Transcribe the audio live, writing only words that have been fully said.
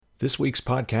This week's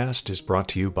podcast is brought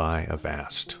to you by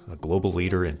Avast, a global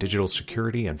leader in digital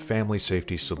security and family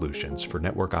safety solutions for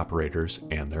network operators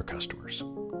and their customers.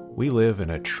 We live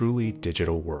in a truly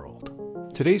digital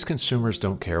world. Today's consumers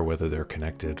don't care whether they're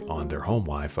connected on their home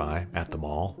Wi-Fi, at the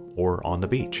mall, or on the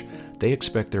beach. They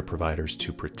expect their providers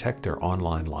to protect their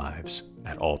online lives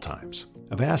at all times.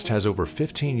 Avast has over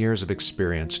 15 years of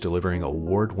experience delivering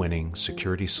award-winning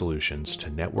security solutions to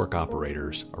network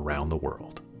operators around the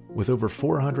world. With over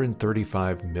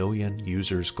 435 million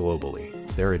users globally,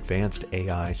 their advanced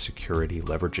AI security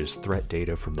leverages threat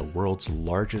data from the world's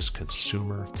largest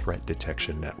consumer threat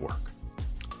detection network.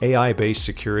 AI-based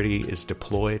security is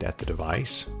deployed at the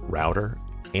device, router,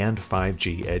 and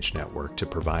 5G edge network to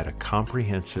provide a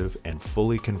comprehensive and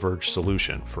fully converged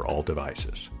solution for all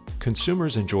devices.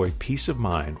 Consumers enjoy peace of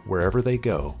mind wherever they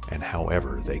go and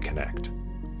however they connect.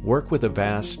 Work with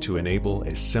Avast to enable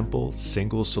a simple,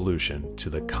 single solution to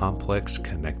the complex,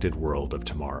 connected world of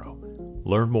tomorrow.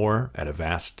 Learn more at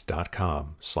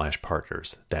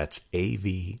avast.com/partners. That's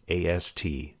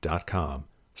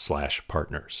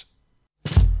avast.com/partners.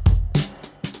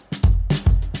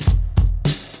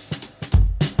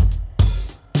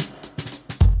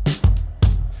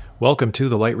 Welcome to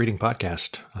the Light Reading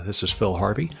Podcast. This is Phil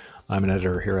Harvey. I'm an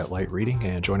editor here at Light Reading,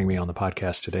 and joining me on the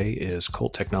podcast today is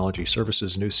Colt Technology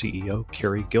Services' new CEO,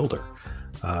 Carrie Gilder.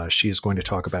 She is going to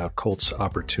talk about Colt's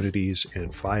opportunities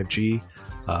in 5G,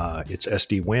 its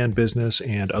SD-WAN business,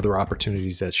 and other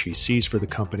opportunities that she sees for the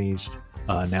companies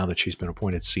now that she's been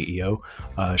appointed CEO.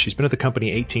 She's been at the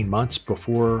company 18 months.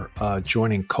 Before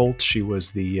joining Colt, she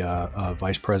was the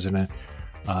vice president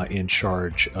in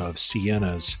charge of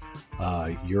Ciena's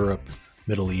Europe,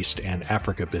 Middle East, and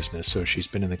Africa business. So she's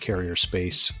been in the carrier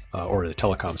space or the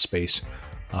telecom space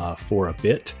for a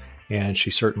bit. And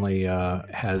she certainly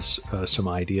has some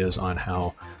ideas on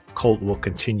how Colt will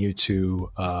continue to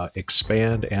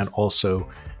expand and also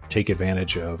take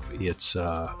advantage of its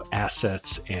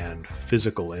assets and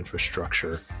physical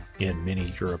infrastructure in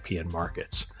many European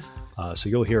markets. So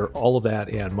you'll hear all of that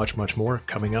and much, much more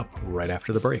coming up right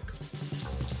after the break.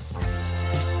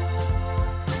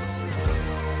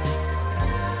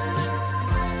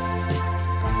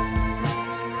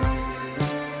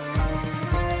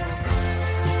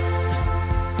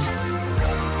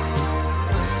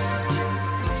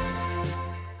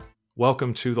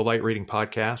 Welcome to the Light Reading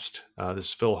Podcast. This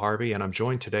is Phil Harvey, and I'm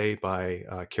joined today by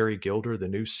Carrie Gilder, the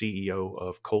new CEO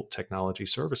of Colt Technology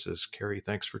Services. Carrie,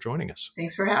 thanks for joining us.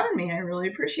 Thanks for having me. I really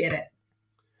appreciate it.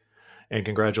 And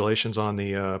congratulations on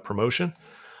the promotion.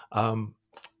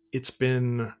 You've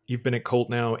been at Colt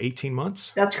now 18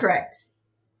 months? That's correct.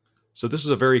 So this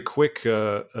is a very quick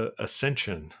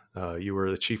ascension. You were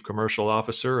the chief commercial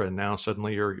officer, and now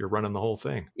suddenly you're running the whole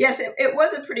thing. Yes, it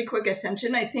was a pretty quick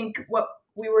ascension. I think what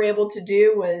we were able to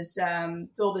do was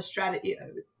build a strategy.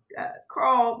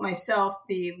 Carl, myself,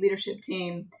 the leadership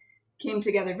team came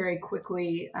together very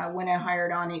quickly when I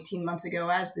hired on 18 months ago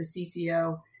as the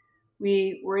CCO.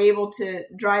 We were able to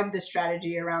drive the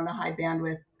strategy around the high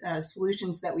bandwidth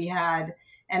solutions that we had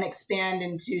and expand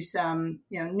into some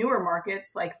newer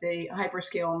markets like the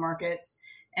hyperscale markets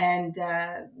and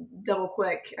double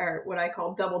click, or what I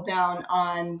call double down,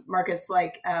 on markets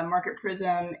like Market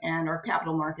Prism and our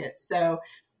capital markets. So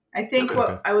I think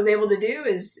what I was able to do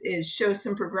is show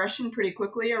some progression pretty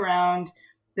quickly around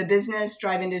the business,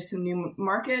 drive into some new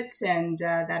markets, and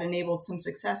that enabled some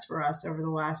success for us over the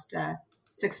last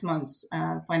 6 months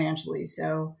financially.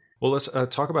 So. Well, let's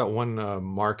talk about one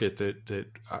market that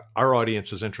our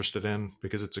audience is interested in,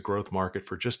 because it's a growth market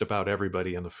for just about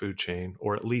everybody in the food chain,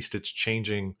 or at least it's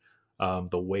changing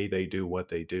the way they do what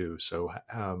they do. So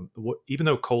even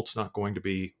though Colt's not going to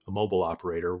be a mobile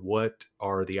operator, what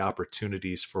are the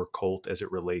opportunities for Colt as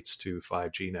it relates to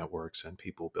 5G networks and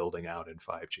people building out in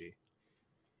 5G?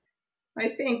 I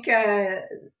think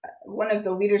one of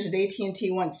the leaders at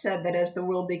AT&T once said that as the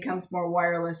world becomes more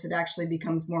wireless, it actually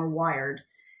becomes more wired.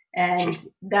 And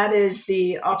that is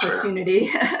the opportunity.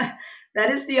 That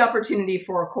is the opportunity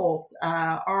for Colt.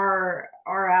 Our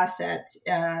asset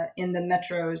in the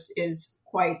metros is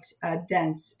quite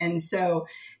dense, and so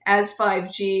as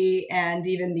 5G and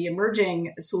even the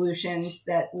emerging solutions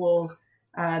that will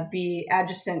be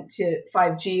adjacent to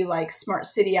 5G, like smart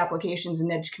city applications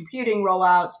and edge computing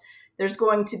rollouts, there's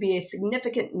going to be a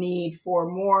significant need for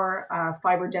more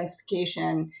fiber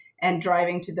densification and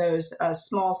driving to those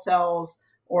small cells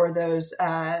or those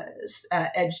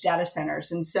edge data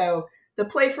centers. And so the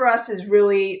play for us is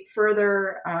really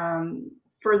further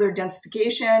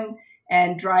densification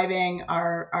and driving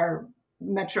our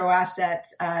metro asset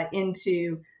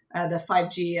into the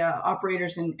 5G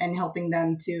operators and helping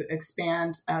them to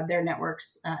expand their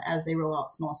networks as they roll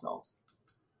out small cells.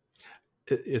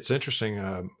 It's interesting.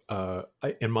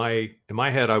 In my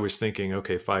head, I was thinking,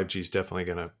 okay, 5G is definitely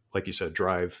going to, like you said,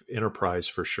 drive enterprise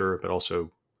for sure, but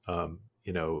also,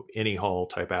 any hall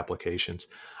type applications.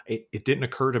 It didn't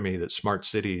occur to me that smart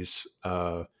cities,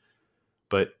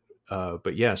 but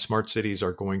yeah, smart cities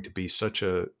are going to be such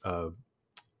an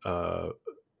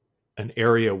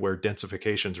area where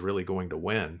densification is really going to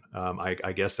win.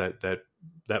 I guess that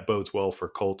bodes well for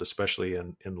Colt, especially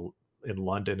in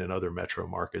London and other metro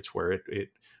markets where it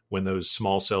when those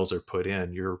small cells are put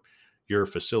in, your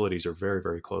facilities are very,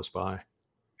 very close by.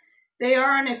 They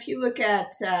are, and if you look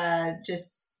at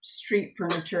just street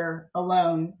furniture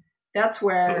alone, that's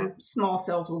where small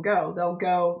cells will go. They'll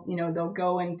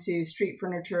go into street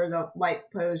furniture, the light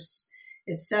posts,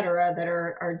 etc., that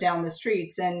are down the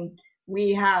streets. And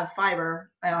we have fiber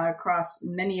across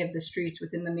many of the streets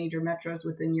within the major metros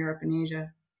within Europe and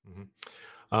Asia.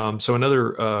 Mm-hmm. So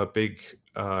another big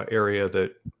area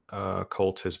that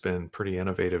Colt has been pretty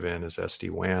innovative in is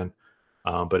SD-WAN.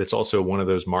 But it's also one of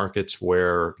those markets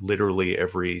where literally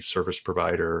every service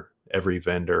provider, every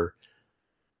vendor,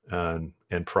 and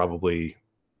probably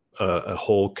a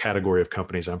whole category of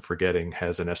companies I'm forgetting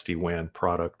has an SD-WAN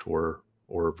product or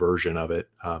version of it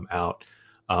out.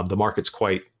 The market's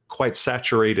quite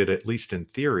saturated, at least in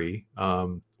theory.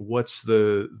 What's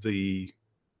the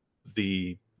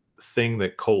thing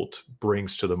that Colt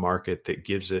brings to the market that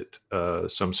gives it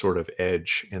some sort of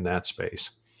edge in that space?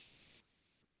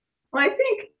 Well, I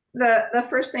think the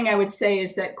first thing I would say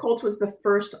is that Colt was the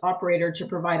first operator to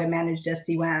provide a managed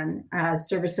SD-WAN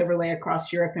service overlay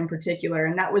across Europe in particular,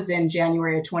 and that was in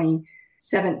January of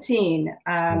 2017.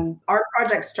 Our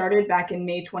project started back in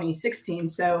May 2016,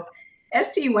 so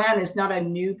SD-WAN is not a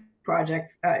new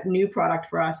product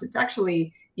for us. It's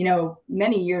actually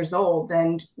many years old,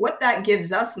 and what that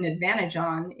gives us an advantage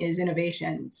on is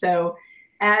innovation. So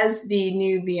as the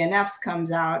new VNFs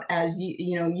comes out, as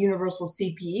universal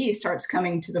CPE starts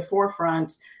coming to the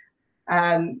forefront,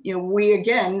 we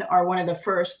again are one of the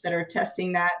first that are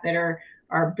testing that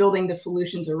are building the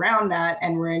solutions around that,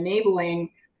 and we're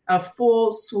enabling a full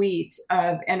suite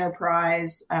of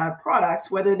enterprise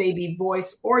products, whether they be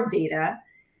voice or data,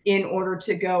 in order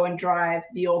to go and drive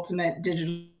the ultimate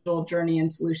digital journey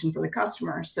and solution for the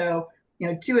customer. So,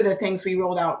 two of the things we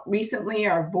rolled out recently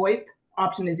are VoIP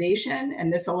optimization,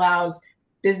 and this allows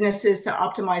businesses to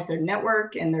optimize their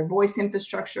network and their voice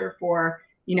infrastructure for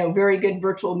very good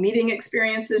virtual meeting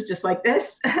experiences, just like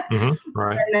this. Mm-hmm.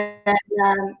 Right. And then,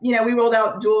 we rolled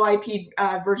out dual IP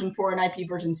version 4 and IP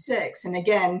version 6, and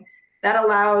again, that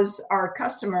allows our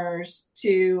customers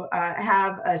to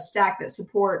have a stack that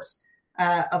supports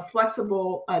a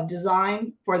flexible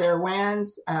design for their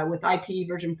WANs with IP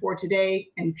version 4 today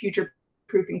and future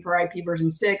proofing for IP version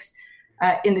 6.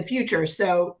 In the future.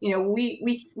 So,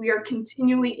 we are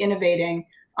continually innovating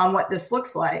on what this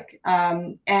looks like.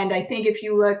 And I think if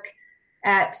you look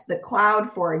at the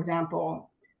cloud, for example,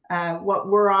 what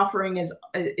we're offering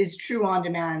is true on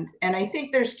demand. And I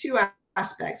think there's two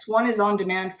aspects. One is on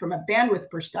demand from a bandwidth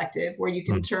perspective, where you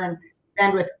can turn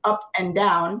bandwidth up and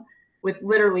down with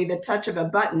literally the touch of a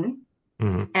button.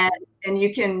 Mm-hmm. And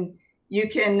you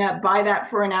can buy that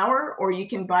for an hour, or you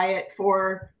can buy it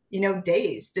for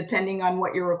days, depending on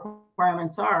what your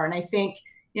requirements are. And I think,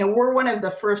 we're one of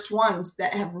the first ones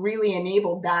that have really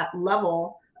enabled that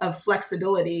level of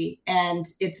flexibility, and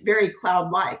it's very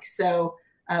cloud-like. So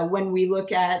when we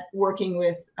look at working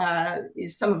with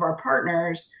some of our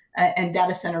partners and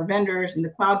data center vendors and the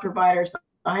cloud providers, the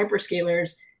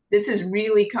hyperscalers, this is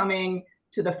really coming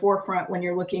to the forefront when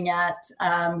you're looking at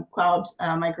cloud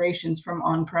migrations from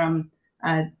on-prem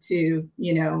to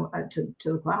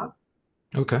the cloud.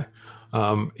 Okay.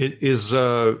 It is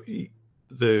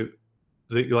the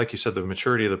like you said, the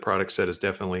maturity of the product set is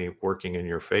definitely working in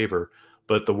your favor,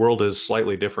 but the world is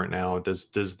slightly different now. Does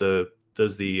the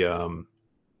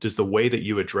way that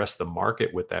you address the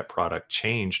market with that product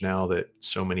change now that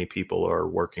so many people are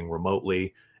working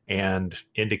remotely, and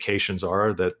indications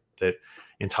are that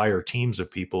entire teams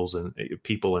of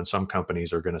people in some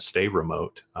companies are going to stay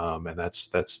remote, and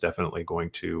that's definitely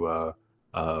going to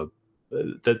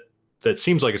that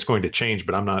seems like it's going to change,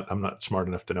 but I'm not smart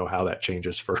enough to know how that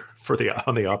changes for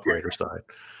on the operator side.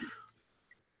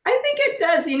 I think it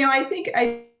does.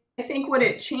 I think what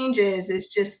it changes is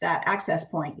just that access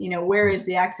point. Where is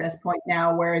the access point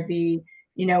now? Where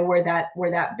where that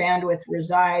bandwidth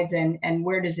resides, and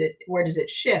where does it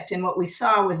shift? And what we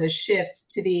saw was a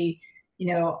shift to the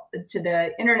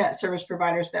internet service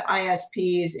providers, the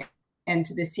ISPs, and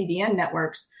to the CDN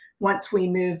networks, once we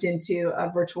moved into a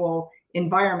virtual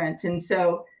environment. And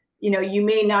so, you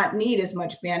may not need as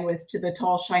much bandwidth to the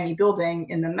tall, shiny building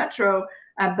in the metro,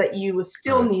 but you will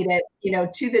still need it,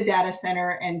 to the data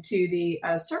center and to the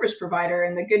service provider.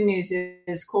 And the good news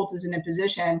is Colt is in a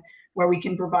position where we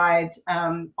can provide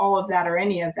all of that or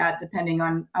any of that, depending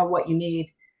on what you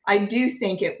need. I do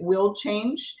think it will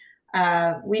change.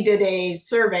 We did a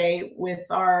survey with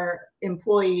our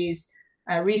employees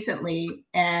recently,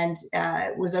 and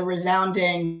it was a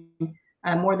resounding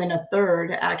more than a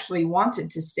third actually wanted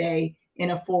to stay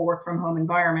in a full work from home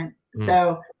environment.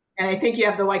 So, and I think you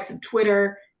have the likes of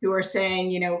Twitter who are saying,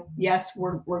 yes,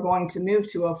 we're going to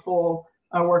move to a full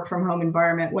work from home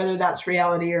environment. Whether that's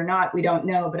reality or not, we don't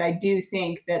know. But I do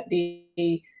think that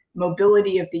the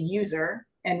mobility of the user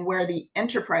and where the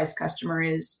enterprise customer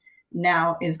is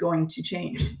now is going to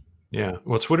change. Yeah.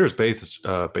 Well, Twitter's based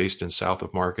in South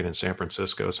of Market in San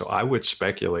Francisco. So I would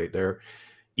speculate there,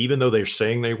 even though they're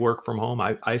saying they work from home,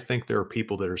 I think there are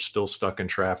people that are still stuck in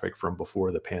traffic from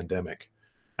before the pandemic.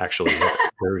 Actually,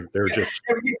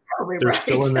 they're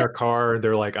still in their car.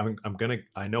 They're like,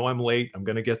 I know I'm late. I'm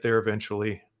going to get there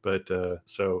eventually. But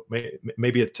so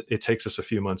maybe it takes us a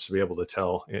few months to be able to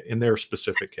tell in their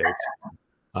specific case.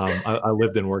 I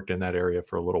lived and worked in that area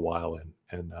for a little while,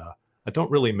 and I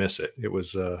don't really miss it.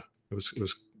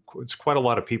 It's quite a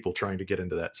lot of people trying to get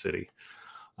into that city.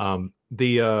 But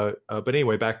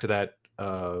anyway, back to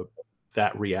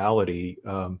that reality.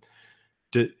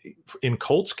 In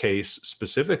Colt's case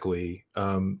specifically,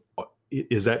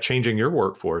 is that changing your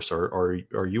workforce, or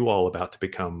are you all about to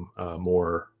become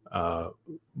more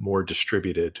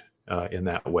distributed in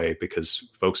that way because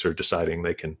folks are deciding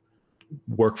they can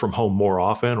work from home more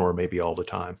often or maybe all the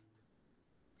time?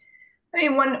 I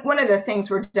mean, one of the things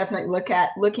we're definitely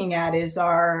looking at is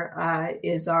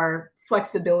our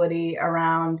flexibility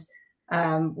around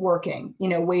working,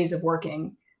 ways of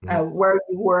working, where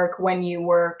you work, when you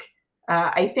work.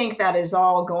 I think that is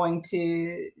all going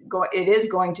to go. It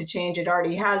is going to change. It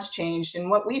already has changed. And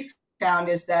what we found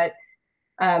is that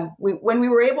when we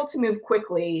were able to move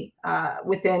quickly,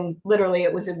 within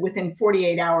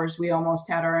 48 hours, we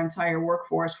almost had our entire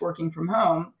workforce working from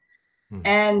home.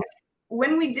 And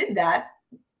when we did that,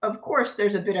 of course,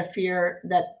 there's a bit of fear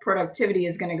that productivity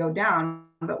is going to go down.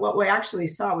 But what we actually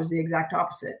saw was the exact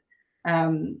opposite.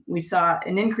 We saw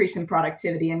an increase in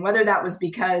productivity. And whether that was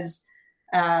because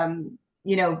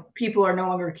people are no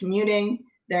longer commuting,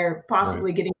 they're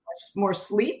possibly getting much more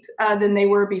sleep than they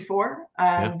were before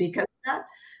because of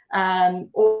that,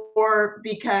 or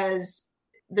because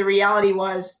the reality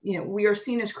was, we are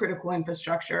seen as critical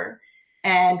infrastructure,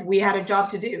 and we had a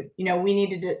job to do. We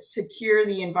needed to secure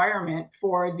the environment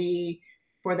for the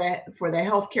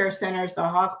healthcare centers, the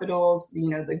hospitals,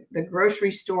 the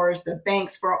grocery stores, the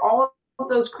banks, for all of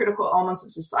those critical elements of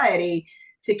society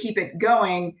to keep it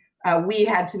going. We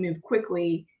had to move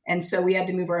quickly. And so we had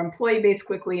to move our employee base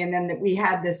quickly. And then that we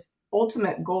had this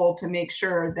ultimate goal to make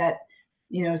sure that,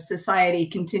 society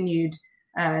continued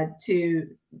to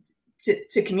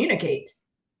communicate.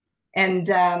 And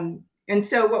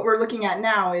so what we're looking at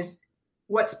now is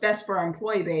what's best for our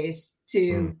employee base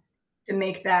to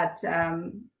make that,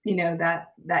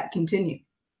 that continue.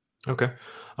 Okay.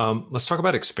 Let's talk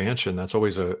about expansion. That's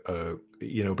always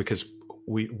because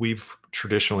we've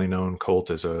traditionally known Colt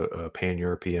as a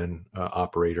pan-European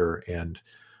operator, and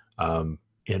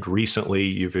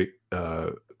recently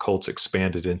Colt's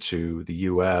expanded into the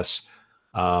U.S.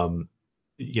 Do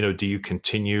you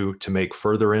continue to make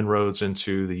further inroads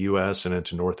into the U.S. and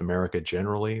into North America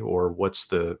generally, or what's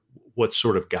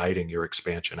sort of guiding your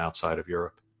expansion outside of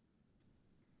Europe?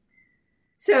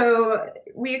 So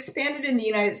we expanded in the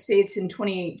United States in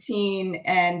 2018,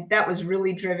 and that was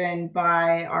really driven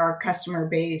by our customer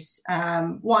base.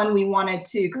 One, we wanted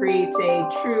to create a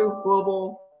true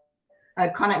global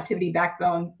connectivity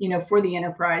backbone, for the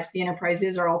enterprise. The enterprise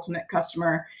is our ultimate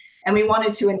customer. And we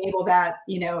wanted to enable that,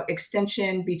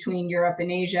 extension between Europe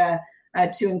and Asia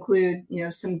to include,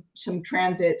 some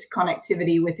transit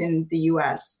connectivity within the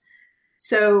US.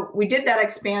 So we did that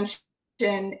expansion.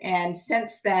 And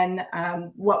since then,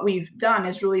 what we've done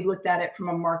is really looked at it from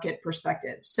a market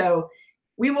perspective. So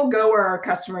we will go where our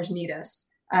customers need us.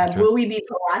 Will we be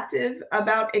proactive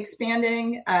about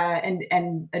expanding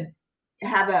and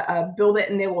have a build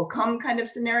it and they will come kind of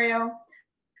scenario?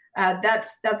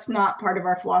 That's not part of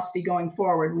our philosophy going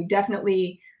forward. We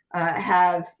definitely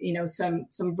have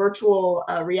some virtual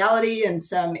reality and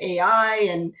some AI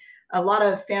and a lot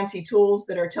of fancy tools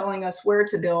that are telling us where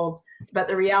to build, but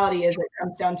the reality is it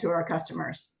comes down to our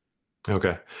customers.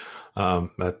 Okay.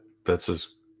 That's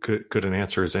as good an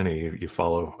answer as any. You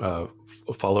follow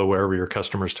wherever your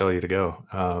customers tell you to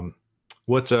go.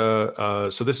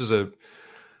 So this is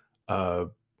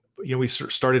we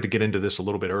started to get into this a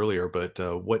little bit earlier, but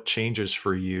what changes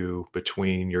for you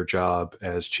between your job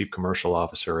as chief commercial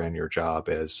officer and your job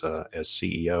as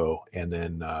CEO? And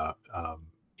then, how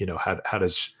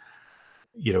does,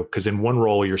 because in one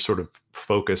role you're sort of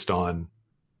focused on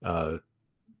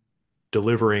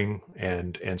delivering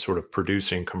and sort of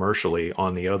producing commercially.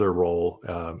 On the other role,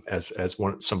 as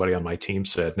somebody on my team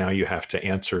said, now you have to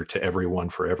answer to everyone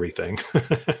for everything.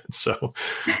 so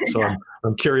Yeah.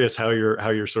 I'm curious how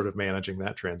you're sort of managing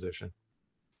that transition.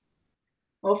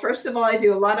 Well, first of all, I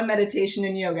do a lot of meditation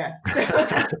and yoga, so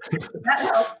that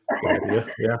helps.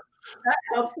 Yeah. That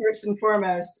helps first and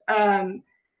foremost.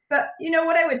 But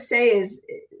what I would say is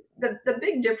the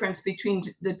big difference between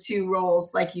the two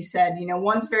roles, like you said,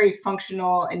 one's very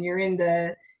functional, and you're in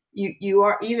you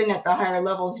are, even at the higher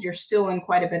levels, you're still in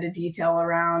quite a bit of detail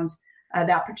around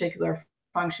that particular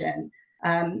function.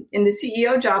 In the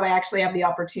CEO job, I actually have the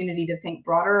opportunity to think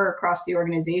broader across the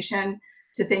organization,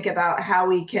 to think about how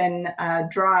we can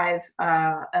drive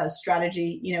a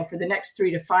strategy, for the next 3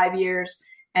 to 5 years,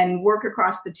 and work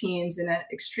across the teams in an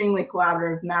extremely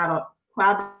collaborative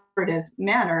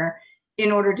manner in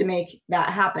order to make that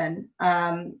happen.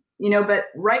 But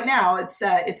right now it's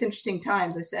interesting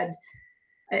times. I said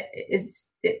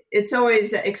it's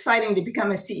always exciting to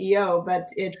become a CEO, but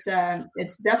it's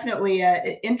definitely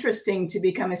interesting to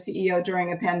become a CEO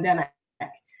during a pandemic.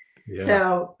 Yeah.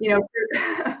 So,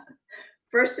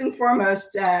 first and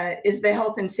foremost is the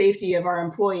health and safety of our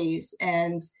employees,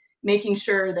 and making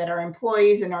sure that our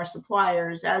employees and our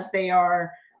suppliers, as they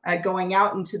are going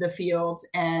out into the field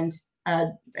and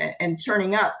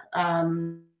turning up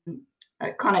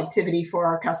connectivity for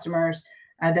our customers,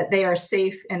 that they are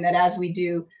safe, and that as we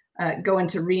do go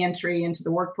into reentry into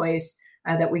the workplace,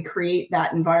 that we create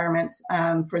that environment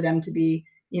for them to be,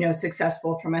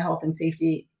 successful from a health and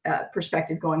safety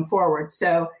perspective going forward.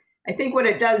 So I think what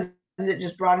it does is it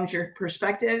just broadens your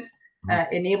perspective,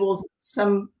 enables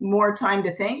some more time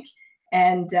to think,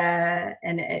 and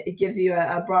it gives you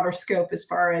a broader scope as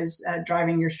far as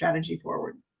driving your strategy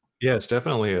forward. Yeah, it's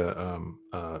definitely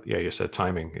you said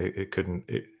timing.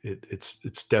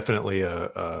 It's definitely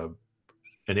an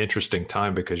interesting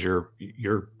time, because you're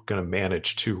going to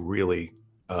manage two really,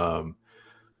 I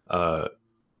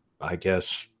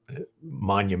guess,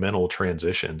 monumental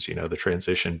transitions. The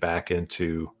transition back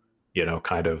into,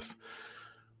 kind of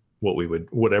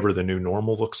whatever the new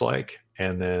normal looks like,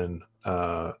 and then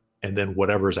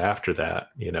whatever's after that,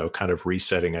 kind of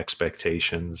resetting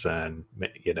expectations, and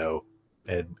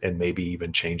and maybe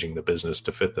even changing the business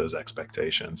to fit those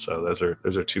expectations. So those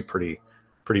are two pretty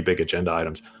big agenda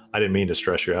items. I didn't mean to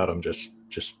stress you out. I'm just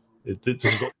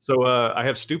so I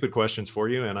have stupid questions for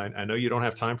you, and I know you don't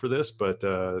have time for this, but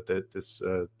this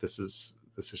is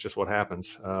just what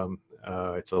happens.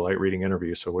 It's a light reading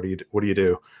interview. So what do you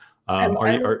do?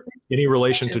 Are any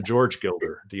relation to George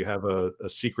Gilder? Do you have a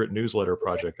secret newsletter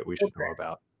project that we should know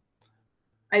about?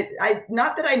 I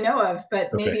not that I know of,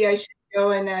 but Okay. maybe I should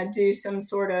go and do some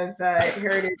sort of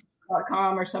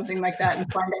heritage.com or something like that and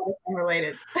find out if I'm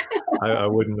related. I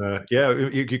wouldn't. Yeah,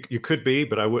 you could be,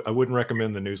 but I wouldn't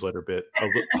recommend the newsletter bit.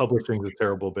 Publishing is a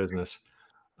terrible business.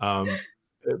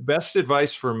 Best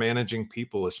advice for managing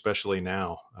people, especially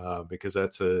now, because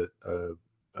that's I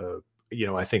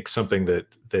think something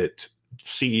that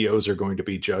CEOs are going to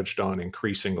be judged on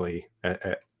increasingly,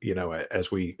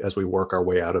 as we work our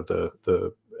way out of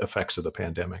the effects of the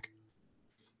pandemic.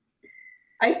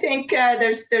 I think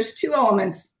there's two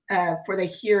elements for the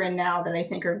here and now that I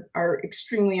think are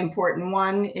extremely important.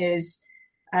 One is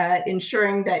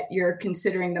ensuring that you're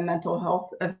considering the mental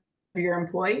health of your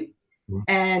employee. Mm-hmm.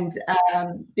 And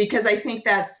because I think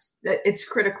that it's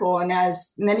critical, and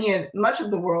as much of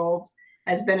the world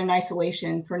has been in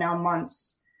isolation for now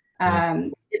months,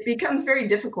 it becomes very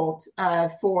difficult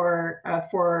for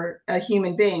a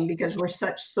human being, because we're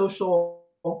such social.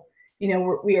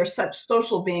 We are such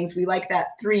social beings. We like that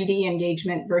 3D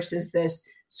engagement versus this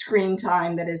screen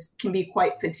time that can be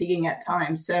quite fatiguing at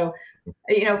times. So,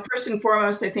 first and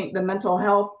foremost, I think the mental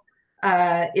health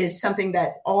is something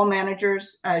that all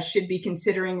managers should be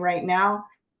considering right now.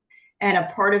 And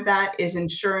a part of that is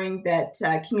ensuring that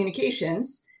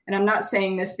communications, and I'm not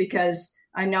saying this because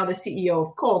I'm now the CEO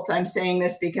of Colt, I'm saying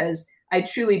this because I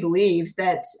truly believe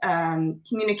that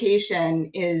communication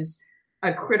is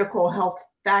a critical health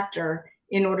factor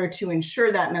in order to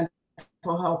ensure that mental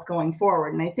health going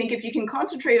forward. And I think if you can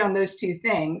concentrate on those two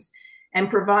things and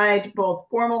provide both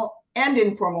formal and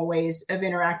informal ways of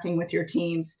interacting with your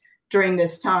teams during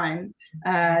this time.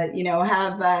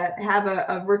 Have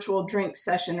a virtual drink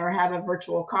session or have a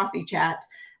virtual coffee chat.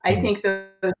 I think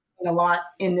those a lot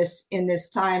in this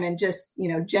time, and just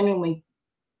genuinely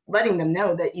letting them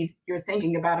know that you're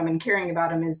thinking about them and caring about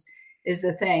them is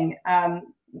the thing.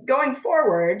 Going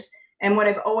forward, and what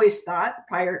I've always thought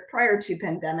prior to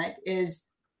pandemic is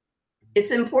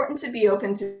it's important to be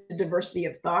open to diversity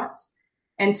of thought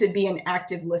and to be an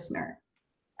active listener.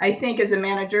 I think as a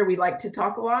manager, we like to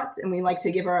talk a lot and we like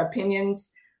to give our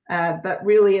opinions, but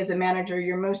really as a manager,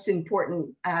 your most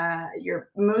important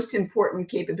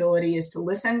capability is to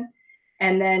listen,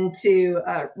 and then to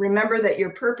remember that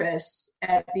your purpose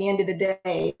at the end of the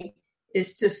day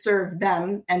is to serve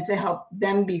them and to help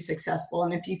them be successful.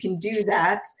 And if you can do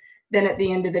that, then at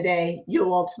the end of the day,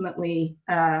 you'll ultimately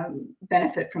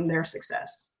benefit from their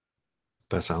success.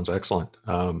 That sounds excellent.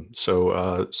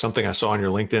 So something I saw on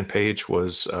your LinkedIn page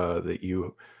was that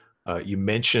you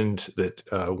mentioned that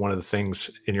one of the things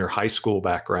in your high school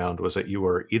background was that you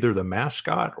were either the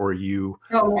mascot or you.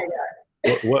 Oh my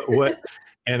God! What?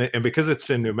 And because it's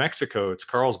in New Mexico, it's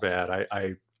Carlsbad.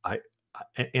 I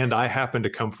happen to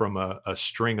come from a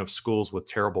string of schools with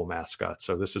terrible mascots,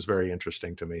 so this is very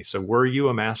interesting to me. So, were you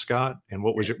a mascot, and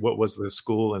what was the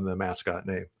school and the mascot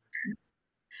name?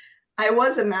 I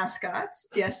was a mascot.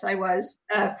 Yes, I was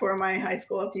for my high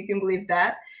school, if you can believe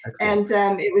that. Excellent.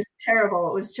 And it was terrible.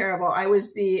 It was terrible. I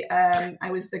was the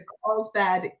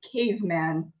Carlsbad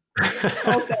caveman.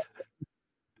 Carlsbad.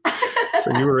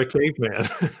 So you were a caveman.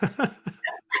 I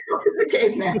was a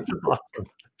caveman. This is awesome.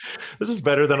 This is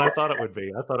better than I thought it would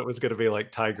be. I thought it was going to be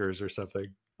like tigers or something.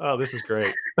 Oh, this is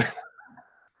great.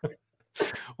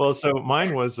 Well, so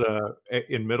mine was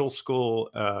in middle school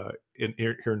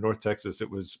here in North Texas.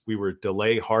 We were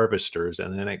delay harvesters,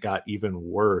 and then it got even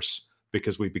worse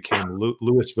because we became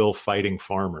Louisville Fighting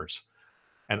Farmers.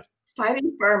 And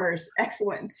Fighting Farmers,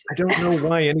 excellent. I don't know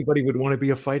why anybody would want to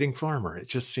be a fighting farmer. It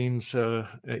just seems,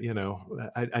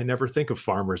 I never think of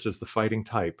farmers as the fighting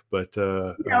type, but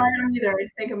no, I don't either. I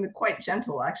think I'm quite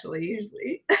gentle, actually,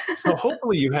 usually. So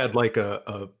hopefully you had like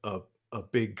a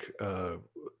big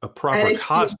a proper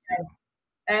costume.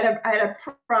 I had a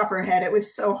proper head. It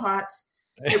was so hot.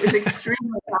 It was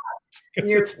extremely hot.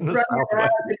 You're running around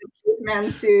in a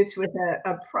caveman suit with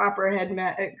a proper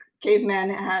caveman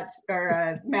hat or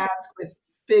a mask with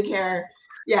big hair.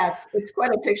 Yeah, it's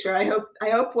quite a picture. I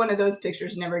hope one of those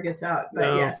pictures never gets out. But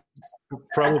no, yes,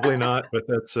 probably not. But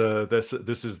this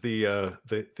is the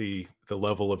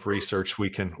level of research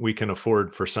we can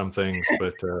afford for some things,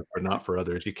 but not for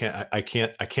others. I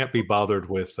can't be bothered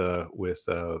with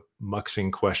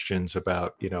muxing questions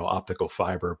about optical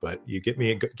fiber. But you get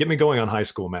me going on high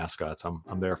school mascots.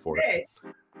 I'm there for it.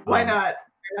 Why not?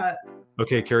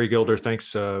 Okay, Carrie Gilder,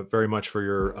 thanks very much for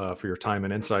your time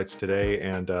and insights today,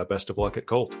 and best of luck at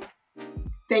Colt.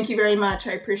 Thank you very much.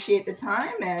 I appreciate the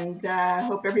time, and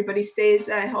hope everybody stays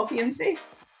healthy and safe.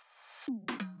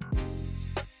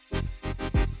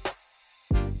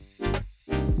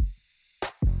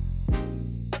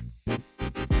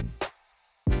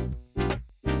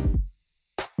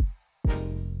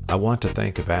 I want to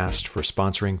thank Avast for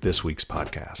sponsoring this week's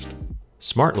podcast.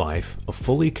 Smart Life, a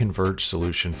fully converged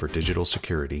solution for digital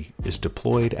security, is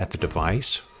deployed at the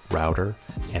device, router,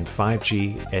 and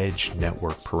 5G edge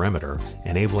network perimeter,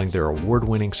 enabling their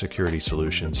award-winning security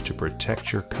solutions to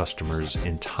protect your customers'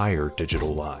 entire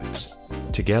digital lives.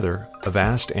 Together,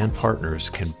 Avast and partners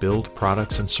can build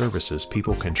products and services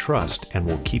people can trust and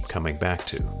will keep coming back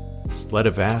to. Let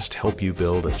Avast help you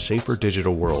build a safer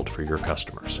digital world for your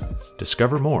customers.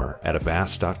 Discover more at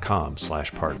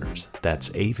avast.com/partners. That's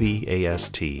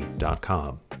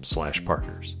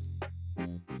avast.com/partners.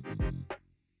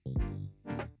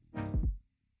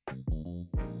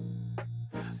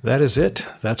 That is it.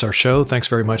 That's our show. Thanks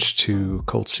very much to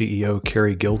Colt CEO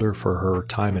Carrie Gilder for her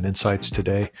time and insights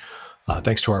today.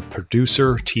 Thanks to our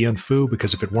producer, Tian Fu,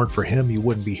 because if it weren't for him, you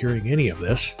wouldn't be hearing any of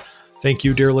this. Thank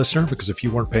you, dear listener, because if you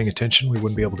weren't paying attention, we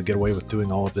wouldn't be able to get away with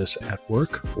doing all of this at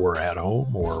work or at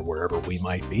home or wherever we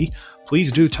might be.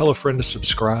 Please do tell a friend to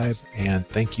subscribe, and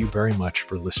thank you very much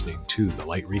for listening to the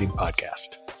Light Reading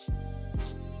Podcast.